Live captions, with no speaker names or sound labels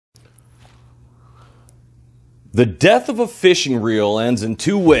The death of a fishing reel ends in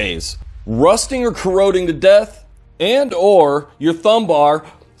two ways: rusting or corroding to death, and or your thumb bar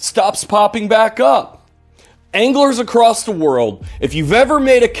stops popping back up. Anglers across the world, if you've ever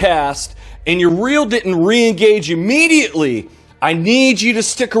made a cast and your reel didn't re-engage immediately, I need you to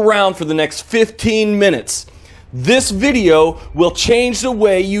stick around for the next 15 minutes. This video will change the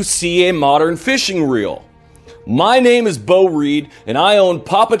way you see a modern fishing reel. My name is Bo Reed, and I own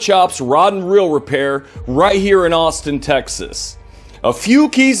PapaChop's Rod and Reel Repair right here in Austin, Texas. A few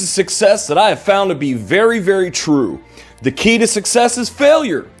keys to success that I have found to be very, very true. The key to success is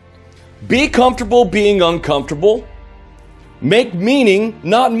failure. Be comfortable being uncomfortable. Make meaning,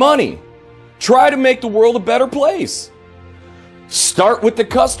 not money. Try to make the world a better place. Start with the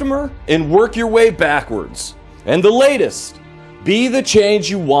customer and work your way backwards. And the latest, be the change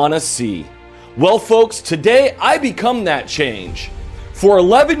you want to see. Well, folks, today I become that change. For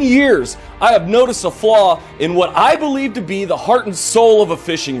 11 years, I have noticed a flaw in what I believe to be the heart and soul of a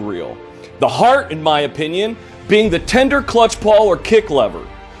fishing reel. The heart, in my opinion, being the tender clutch pawl or kick lever.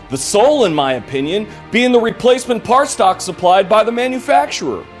 The soul, in my opinion, being the replacement part stock supplied by the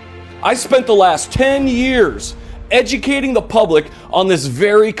manufacturer. I spent the last 10 years educating the public on this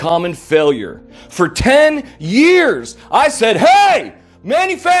very common failure. For 10 years, I said, hey,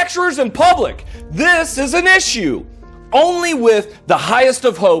 manufacturers and public, this is an issue. Only with the highest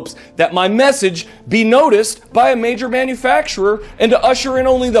of hopes that my message be noticed by a major manufacturer and to usher in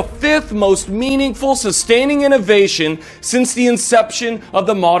only the fifth most meaningful sustaining innovation since the inception of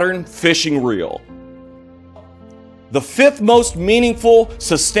the modern fishing reel. The fifth most meaningful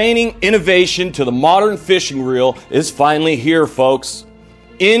sustaining innovation to the modern fishing reel is finally here, folks.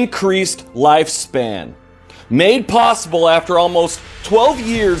 Increased lifespan. Made possible after almost 12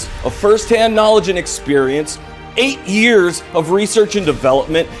 years of first-hand knowledge and experience, 8 years of research and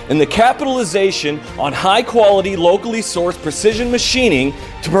development, and the capitalization on high-quality, locally sourced precision machining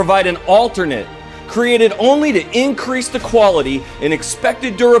to provide an alternate, created only to increase the quality and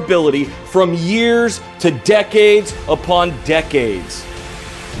expected durability from years to decades upon decades.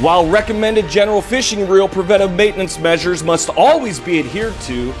 While recommended general fishing reel preventive maintenance measures must always be adhered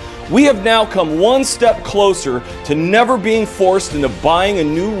to, we have now come one step closer to never being forced into buying a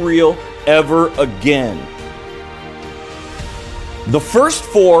new reel ever again. The first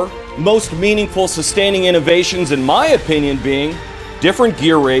four most meaningful sustaining innovations, in my opinion, being different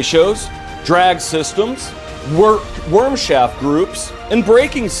gear ratios, drag systems, worm shaft groups, and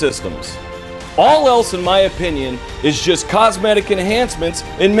braking systems. All else, in my opinion, is just cosmetic enhancements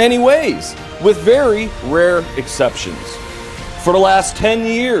in many ways, with very rare exceptions. For the last 10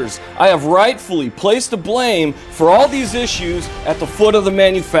 years, I have rightfully placed the blame for all these issues at the foot of the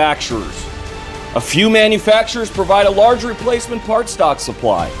manufacturers. A few manufacturers provide a large replacement part stock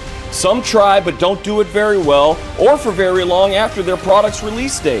supply. Some try but don't do it very well or for very long after their product's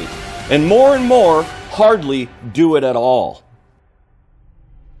release date. And more hardly do it at all.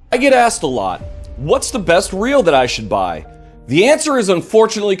 I get asked a lot, what's the best reel that I should buy? The answer is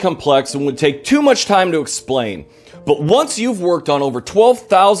unfortunately complex and would take too much time to explain. But once you've worked on over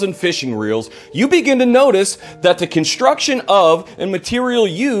 12,000 fishing reels, you begin to notice that the construction of and material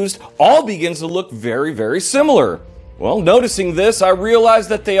used all begins to look very, very similar. Well, noticing this, I realized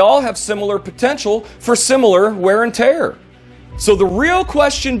that they all have similar potential for similar wear and tear. So the real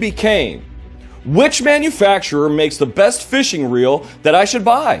question became, which manufacturer makes the best fishing reel that I should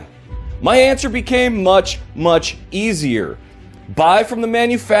buy? My answer became much, much easier. Buy from the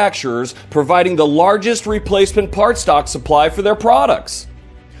manufacturers providing the largest replacement part stock supply for their products.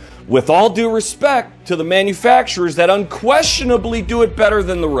 With all due respect to the manufacturers that unquestionably do it better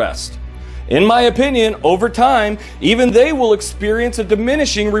than the rest. In my opinion, over time, even they will experience a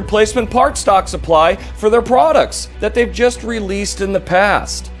diminishing replacement part stock supply for their products that they've just released in the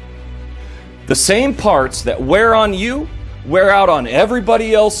past. The same parts that wear on you wear out on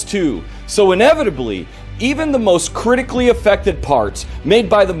everybody else too. So inevitably, even the most critically affected parts made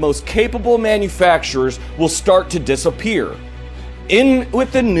by the most capable manufacturers will start to disappear. In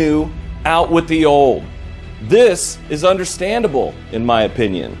with the new, out with the old. This is understandable, in my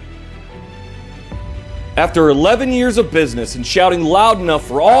opinion. After 11 years of business and shouting loud enough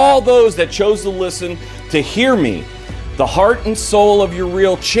for all those that chose to listen to hear me, the heart and soul of your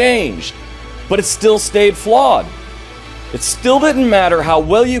reel changed, but it still stayed flawed. It still didn't matter how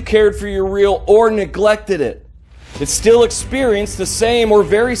well you cared for your reel or neglected it. It still experienced the same or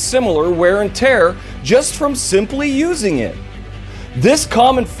very similar wear and tear just from simply using it. This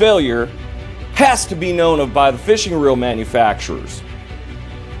common failure has to be known of by the fishing reel manufacturers.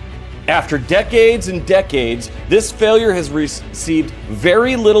 After decades and decades, this failure has received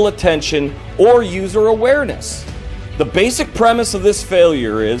very little attention or user awareness. The basic premise of this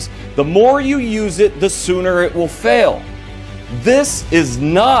failure is the more you use it, the sooner it will fail. This is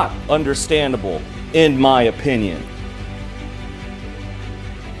not understandable, in my opinion.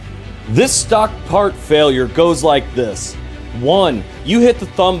 This stock part failure goes like this. 1. You hit the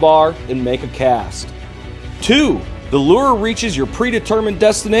thumb bar and make a cast. 2. The lure reaches your predetermined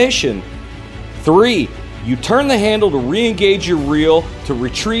destination. 3. You turn the handle to re-engage your reel to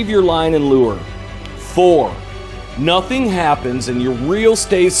retrieve your line and lure. 4. Nothing happens and your reel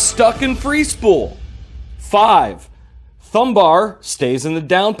stays stuck in free spool. 5. Thumb bar stays in the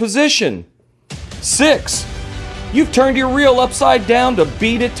down position. 6. You've turned your reel upside down to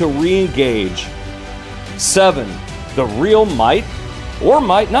beat it to re-engage. 7. The reel might or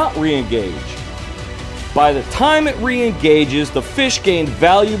might not re-engage. By the time it re-engages, the fish gained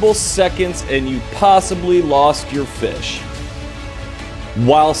valuable seconds and you possibly lost your fish.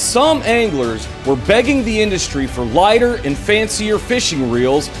 While some anglers were begging the industry for lighter and fancier fishing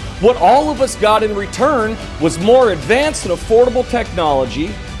reels, what all of us got in return was more advanced and affordable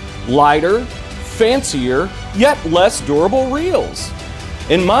technology, lighter, fancier, yet less durable reels.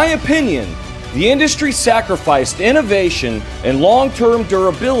 In my opinion, the industry sacrificed innovation and long-term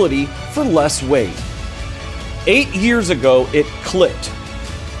durability for less weight. 8 years ago, it clicked.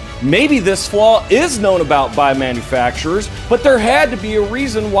 Maybe this flaw is known about by manufacturers, but there had to be a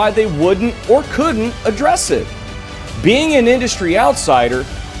reason why they wouldn't or couldn't address it. Being an industry outsider,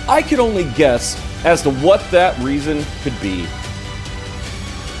 I could only guess as to what that reason could be.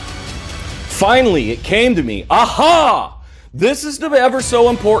 Finally, it came to me. Aha! This is the ever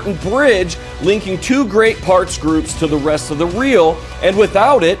so important bridge linking two great parts groups to the rest of the reel, and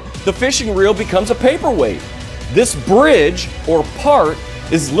without it, the fishing reel becomes a paperweight. This bridge, or part,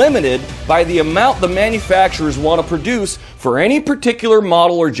 is limited by the amount the manufacturers want to produce for any particular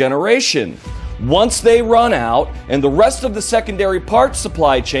model or generation. Once they run out and the rest of the secondary parts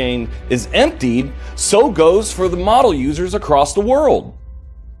supply chain is emptied, so goes for the model users across the world.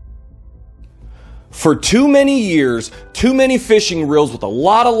 For too many years, too many fishing reels with a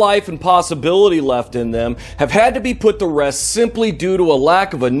lot of life and possibility left in them have had to be put to rest simply due to a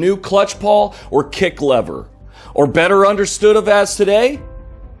lack of a new clutch pawl or kick lever. Or better understood of as today,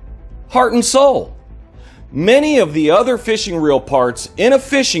 heart and soul. Many of the other fishing reel parts in a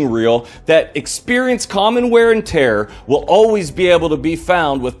fishing reel that experience common wear and tear will always be able to be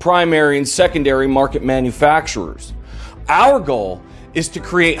found with primary and secondary market manufacturers. Our goal is to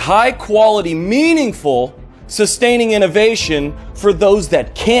create high quality, meaningful, sustaining innovation for those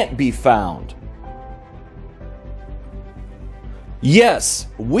that can't be found. Yes,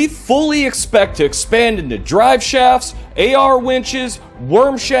 we fully expect to expand into drive shafts, AR winches,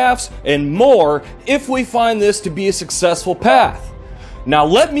 worm shafts, and more if we find this to be a successful path. Now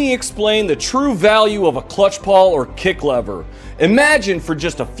let me explain the true value of a clutch pawl or kick lever. Imagine for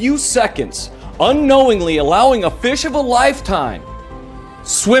just a few seconds, unknowingly allowing a fish of a lifetime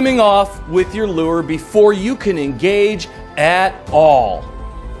swimming off with your lure before you can engage at all.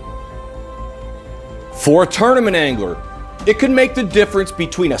 For a tournament angler, it could make the difference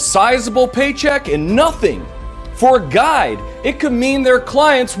between a sizable paycheck and nothing. For a guide, it could mean their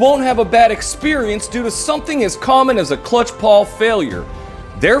clients won't have a bad experience due to something as common as a clutch pawl failure,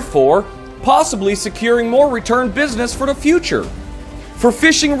 therefore possibly securing more return business for the future. For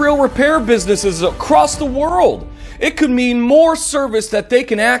fishing reel repair businesses across the world, it could mean more service that they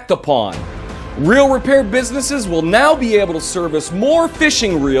can act upon. Reel repair businesses will now be able to service more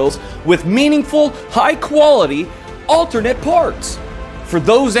fishing reels with meaningful, high quality, alternate parts. For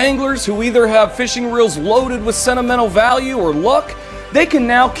those anglers who either have fishing reels loaded with sentimental value or luck, they can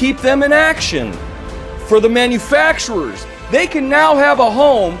now keep them in action. For the manufacturers, they can now have a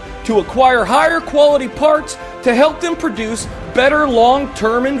home to acquire higher quality parts to help them produce better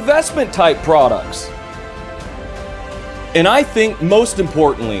long-term investment type products. And I think most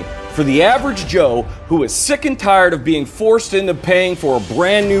importantly, for the average Joe who is sick and tired of being forced into paying for a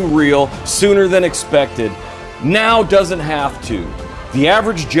brand new reel sooner than expected, now doesn't have to. The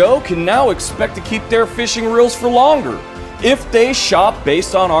average Joe can now expect to keep their fishing reels for longer if they shop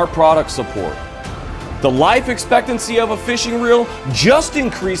based on our product support. The life expectancy of a fishing reel just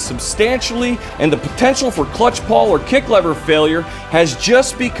increased substantially, and the potential for clutch pawl or kick lever failure has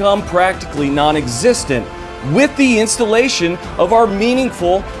just become practically non-existent with the installation of our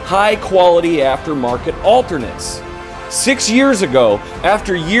meaningful, high-quality aftermarket alternates. 6 years ago,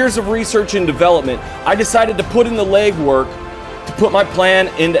 after years of research and development, I decided to put in the legwork to put my plan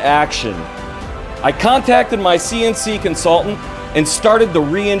into action. I contacted my CNC consultant and started the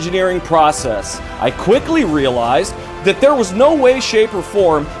re-engineering process. I quickly realized that there was no way, shape, or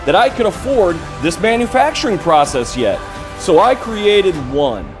form that I could afford this manufacturing process yet. So I created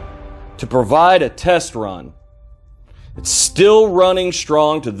one to provide a test run. It's still running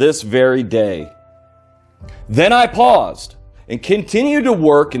strong to this very day. Then I paused and continued to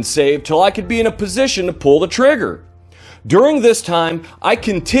work and save till I could be in a position to pull the trigger. During this time, I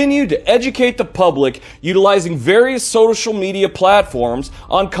continued to educate the public utilizing various social media platforms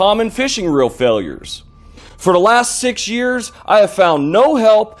on common fishing reel failures. For the last 6 years, I have found no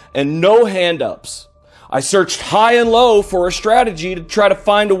help and no hand-ups. I searched high and low for a strategy to try to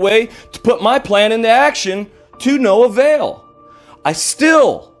find a way to put my plan into action to no avail. I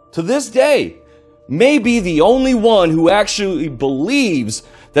still, to this day, may be the only one who actually believes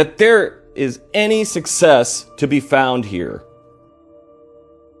that there is any success to be found here.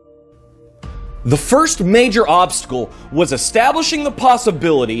 The first major obstacle was establishing the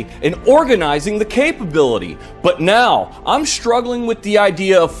possibility and organizing the capability. But now I'm struggling with the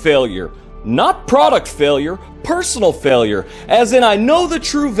idea of failure. Not product failure, personal failure. As in, I know the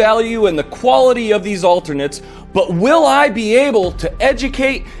true value and the quality of these alternates, but will I be able to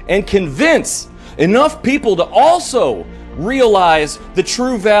educate and convince enough people to also realize the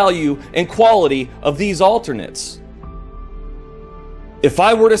true value and quality of these alternates? If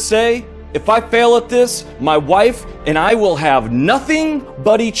I were to say, if I fail at this, my wife and I will have nothing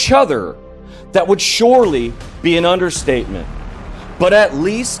but each other, that would surely be an understatement. But at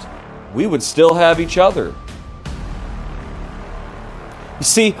least we would still have each other. You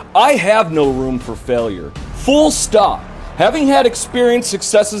see, I have no room for failure. Full stop. Having had experienced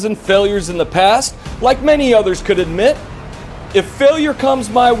successes and failures in the past, like many others could admit, if failure comes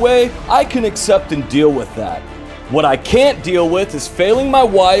my way, I can accept and deal with that. What I can't deal with is failing my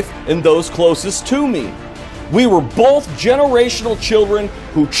wife and those closest to me. We were both generational children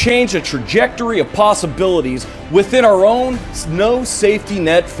who changed the trajectory of possibilities within our own no safety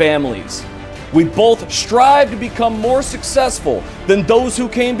net families. We both strive to become more successful than those who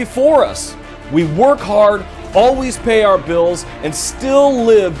came before us. We work hard, always pay our bills, and still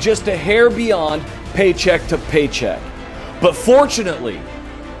live just a hair beyond paycheck to paycheck. But fortunately,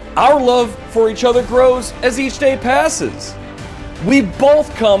 our love for each other grows as each day passes. We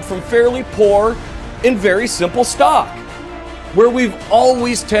both come from fairly poor and very simple stock, where we've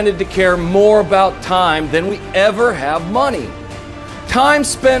always tended to care more about time than we ever have money. Time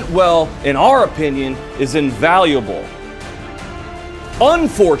spent well, in our opinion, is invaluable.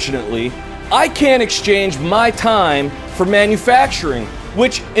 Unfortunately, I can't exchange my time for manufacturing,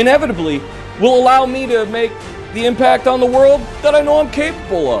 which inevitably will allow me to make the impact on the world that I know I'm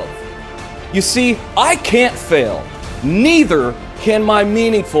capable of. You see, I can't fail. Neither can my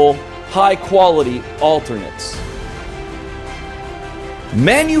meaningful, high-quality alternates.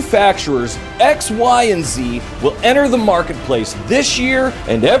 Manufacturers X, Y, and Z will enter the marketplace this year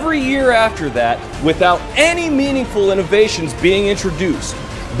and every year after that without any meaningful innovations being introduced.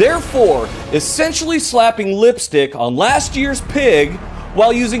 Therefore, essentially slapping lipstick on last year's pig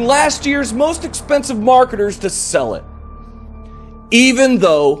while using last year's most expensive marketers to sell it, even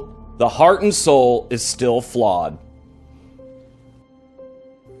though the heart and soul is still flawed.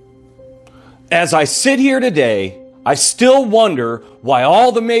 As I sit here today, I still wonder why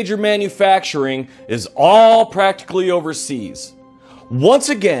all the major manufacturing is all practically overseas. Once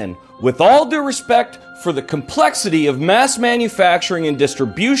again, with all due respect for the complexity of mass manufacturing and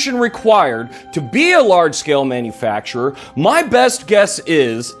distribution required to be a large-scale manufacturer, my best guess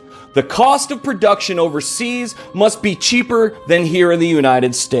is the cost of production overseas must be cheaper than here in the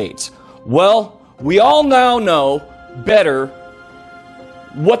United States. Well, we all now know better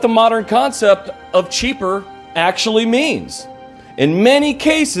what the modern concept of cheaper actually means. In many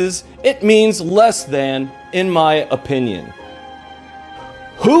cases, it means less than, in my opinion.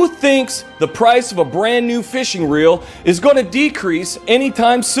 Who thinks the price of a brand new fishing reel is going to decrease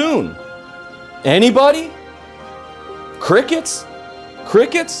anytime soon? Anybody? Crickets?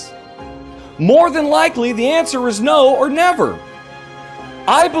 Crickets? More than likely, the answer is no or never.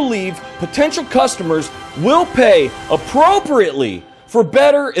 I believe potential customers will pay appropriately for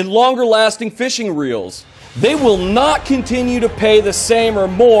better and longer lasting fishing reels. They will not continue to pay the same or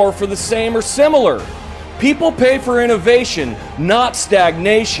more for the same or similar. People pay for innovation, not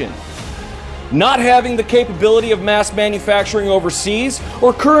stagnation. Not having the capability of mass manufacturing overseas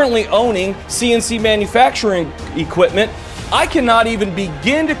or currently owning CNC manufacturing equipment, I cannot even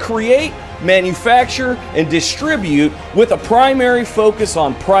begin to create, manufacture, and distribute with a primary focus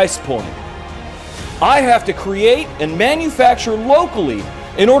on price point. I have to create and manufacture locally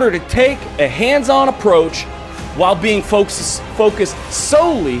in order to take a hands-on approach while being focused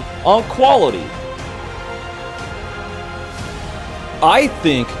solely on quality. I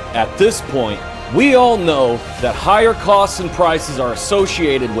think at this point, we all know that higher costs and prices are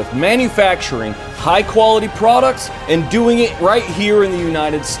associated with manufacturing high-quality products and doing it right here in the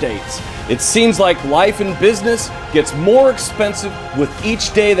United States. It seems like life and business gets more expensive with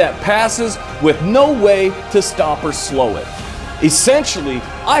each day that passes, with no way to stop or slow it. Essentially,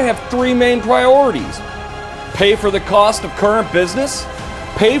 I have three main priorities: pay for the cost of current business,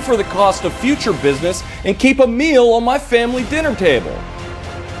 pay for the cost of future business, and keep a meal on my family dinner table.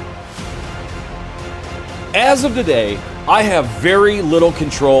 As of today, I have very little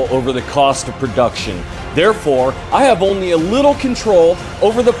control over the cost of production. Therefore, I have only a little control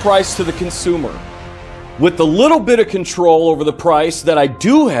over the price to the consumer. With the little bit of control over the price that I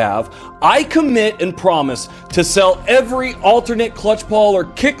do have, I commit and promise to sell every alternate clutch pawl or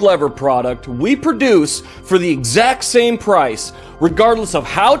kick lever product we produce for the exact same price, regardless of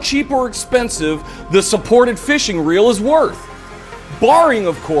how cheap or expensive the supported fishing reel is worth. Barring,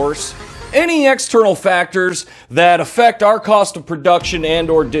 of course, any external factors that affect our cost of production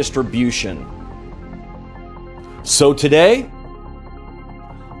and/or distribution. So today,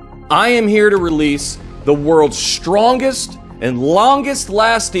 I am here to release the world's strongest and longest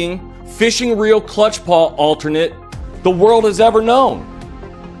lasting fishing reel clutch pawl alternate the world has ever known.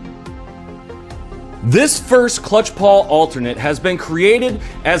 This first clutch pawl alternate has been created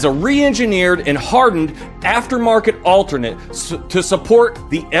as a re-engineered and hardened aftermarket alternate to support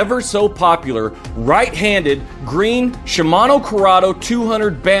the ever so popular right-handed green Shimano Curado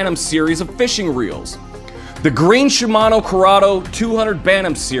 200 Bantam series of fishing reels. The green Shimano Curado 200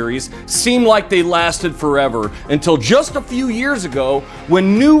 Bantam series seemed like they lasted forever until just a few years ago,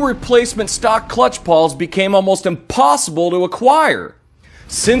 when new replacement stock clutch pawls became almost impossible to acquire.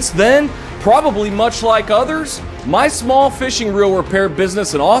 Since then, probably much like others, my small fishing reel repair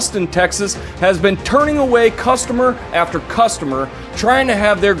business in Austin, Texas has been turning away customer after customer trying to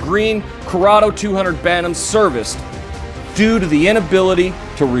have their green Curado 200 Bantam serviced due to the inability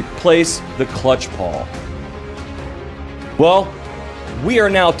to replace the clutch pawl. Well, we are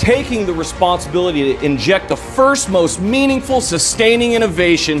now taking the responsibility to inject the first most meaningful, sustaining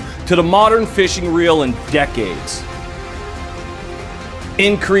innovation to the modern fishing reel in decades.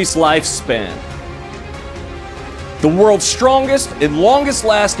 Increased lifespan. The world's strongest and longest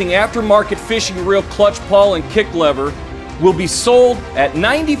lasting aftermarket fishing reel clutch pawl and kick lever will be sold at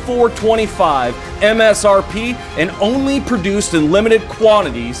 $94.25 MSRP and only produced in limited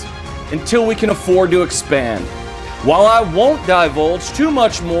quantities until we can afford to expand. While I won't divulge too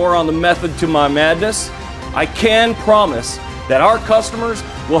much more on the method to my madness, I can promise that our customers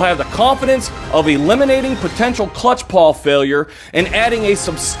will have the confidence of eliminating potential clutch pawl failure and adding a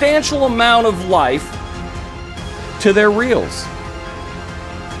substantial amount of life to their reels.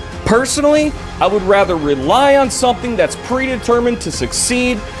 Personally, I would rather rely on something that's predetermined to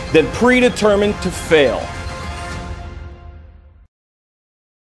succeed than predetermined to fail.